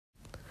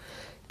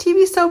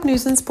TV soap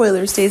news and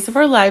spoilers. Days of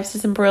Our Lives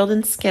is embroiled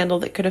in scandal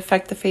that could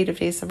affect the fate of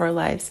Days of Our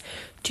Lives.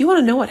 Do you want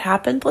to know what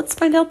happened? Let's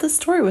find out this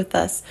story with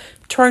us.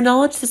 To our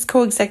knowledge, this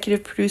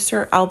co-executive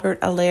producer,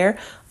 Albert Allaire,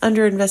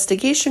 under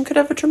investigation, could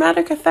have a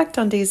dramatic effect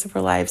on Days of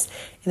Our Lives,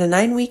 and a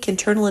 9-week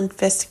internal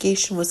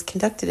investigation was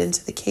conducted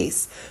into the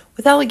case,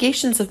 with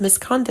allegations of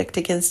misconduct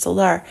against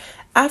Allaire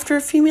after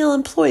a female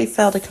employee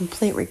filed a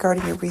complaint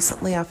regarding a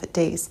recent layoff at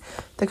Days.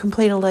 The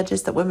complaint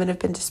alleges that women have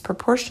been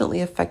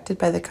disproportionately affected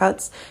by the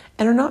cuts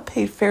and are not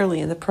paid fairly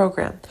in the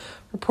program.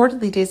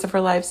 Reportedly, Days of Our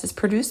Lives is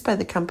produced by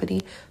the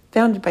company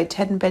founded by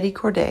Ted and Betty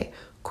Corday,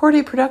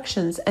 Corday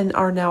Productions, and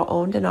are now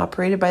owned and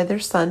operated by their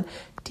son,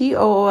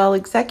 DOOL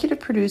executive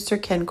producer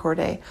Ken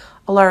Corday.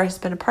 Allaire has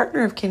been a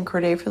partner of Ken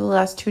Corday for the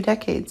last 2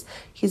 decades.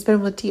 He's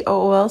been with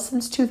DOOL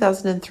since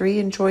 2003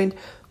 and joined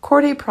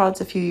Corday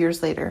Prods a few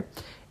years later.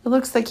 It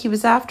looks like he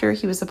was after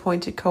he was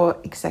appointed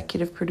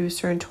co-executive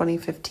producer in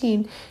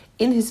 2015.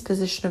 In his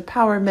position of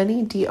power,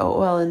 many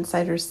DOOL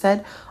insiders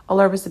said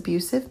Allaire was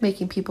abusive,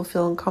 making people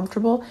feel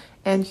uncomfortable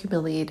and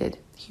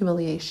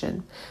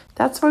humiliation.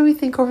 That's why we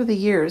think over the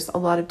years, a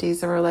lot of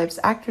Days of Our Lives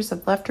actors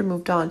have left or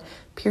moved on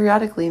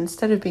periodically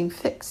instead of being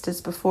fixed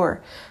as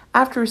before.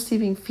 After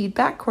receiving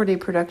feedback, Corday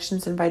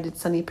Productions invited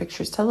Sunny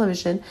Pictures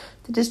Television,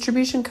 the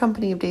distribution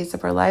company of Days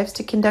of Our Lives,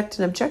 to conduct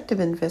an objective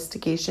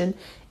investigation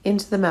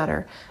into the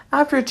matter.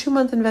 After a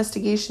 2-month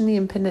investigation, the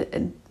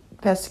independent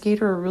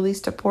investigator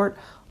released a report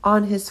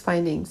on his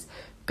findings.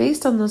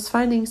 Based on those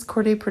findings,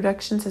 Corday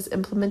Productions has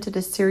implemented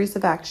a series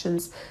of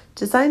actions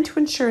designed to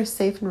ensure a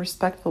safe and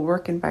respectful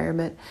work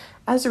environment.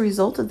 As a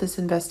result of this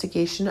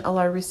investigation,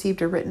 Allaire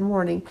received a written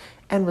warning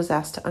and was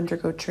asked to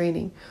undergo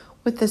training.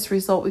 With this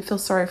result, we feel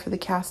sorry for the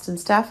cast and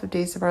staff of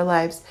Days of Our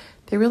Lives.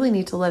 They really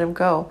need to let him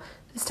go.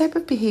 This type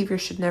of behavior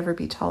should never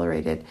be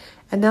tolerated.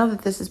 And now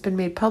that this has been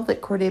made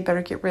public, Corday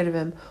better get rid of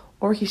him,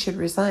 or he should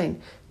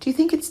resign. Do you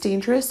think it's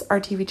dangerous? Our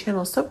TV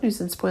channel Soap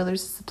News and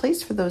Spoilers is a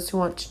place for those who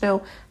want to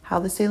know how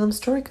the Salem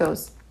story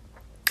goes,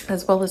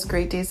 as well as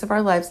great Days of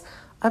Our Lives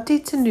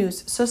updates and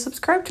news. So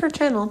subscribe to our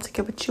channel to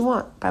get what you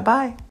want.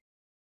 Bye-bye.